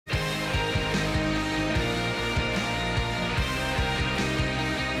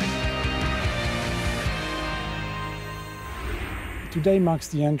Today marks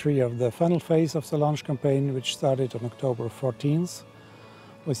the entry of the final phase of the launch campaign, which started on October 14th,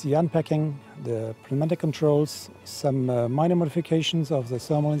 with the unpacking, the pneumatic controls, some minor modifications of the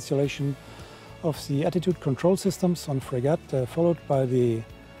thermal installation of the attitude control systems on frigate, followed by the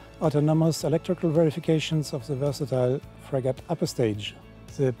autonomous electrical verifications of the versatile frigate upper stage.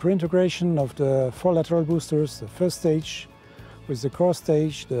 The pre-integration of the 4 lateral boosters, the first stage, with the core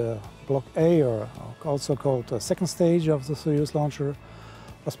stage, the Block A, or also called the second stage of the Soyuz launcher,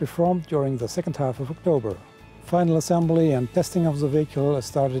 was performed during the second half of October. Final assembly and testing of the vehicle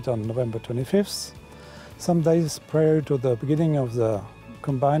started on November 25th, some days prior to the beginning of the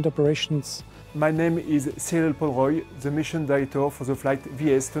combined operations. My name is Cyril Polroy, the mission director for the flight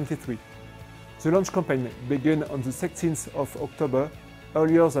VS23. The launch campaign began on the 16th of October,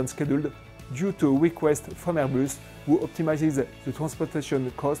 earlier than scheduled, due to a request from Airbus, who optimizes the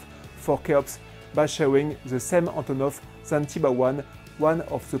transportation cost for CHEOPS by sharing the same Antonov than Tyvak, one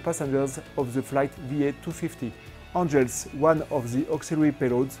of the passengers of the flight VA250. Angels, one of the auxiliary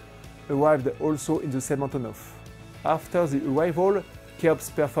payloads, arrived also in the same Antonov. After the arrival, CHEOPS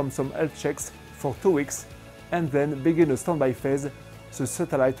performed some health checks for 2 weeks and then began a standby phase. The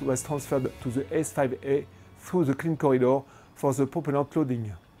satellite was transferred to the S5A through the clean corridor for the propellant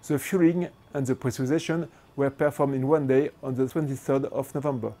loading. The fueling and the pressurization were performed in 1 day on the 23rd of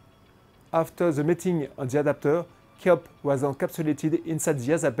November. After the meeting on the adapter, CHEOPS was encapsulated inside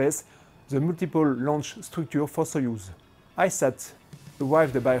the EYESAT, the multiple launch structure for Soyuz. EYESAT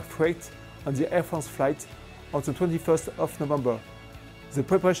arrived by freight on the Air France flight on the 21st of November. The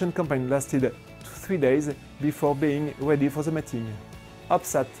preparation campaign lasted 3 days before being ready for the meeting.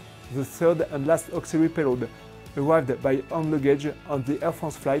 OPSAT, the third and last auxiliary payload, arrived by hand luggage on the Air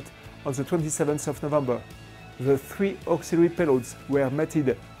France flight on the 27th of November. The 3 auxiliary payloads were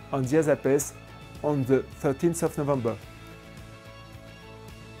mated on the EYESAT on the 13th of November.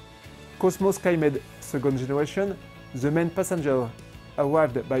 COSMO-SkyMed Second Generation, the main passenger,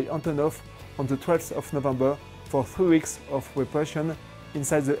 arrived by Antonov on the 12th of November for 3 weeks of preparation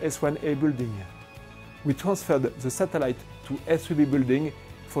inside the S1A building. We transferred the satellite to S3B building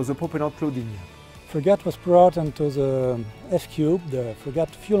for the propellant loading. Frigate was brought into the F-Cube, the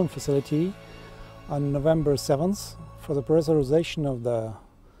frigate fueling facility, on November 7th for the pressurization of the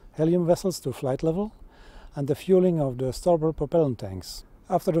helium vessels to flight level and the fueling of the starboard propellant tanks.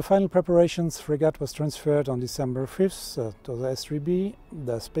 After the final preparations, frigate was transferred on December 5th to the S3B,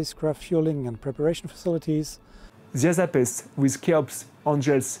 the spacecraft fueling and preparation facilities. The EYESAT with CHEOPS,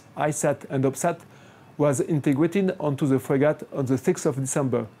 Angels, EYESAT and OPSAT was integrated onto the frigate on the 6th of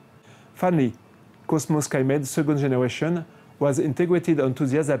December. Finally, COSMO-SkyMed Second Generation was integrated onto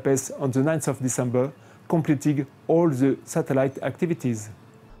the EYESAT on the 9th of December, completing all the satellite activities.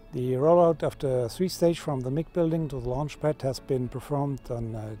 The rollout of the 3-stage from the MIG building to the launch pad has been performed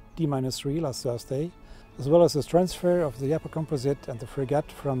on D-3 last Thursday, as well as the transfer of the upper composite and the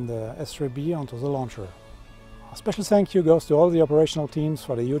frigate from the S3B onto the launcher. A special thank you goes to all the operational teams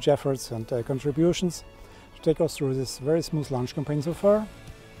for the huge efforts and contributions to take us through this very smooth launch campaign so far.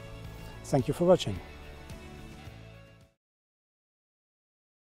 Thank you for watching.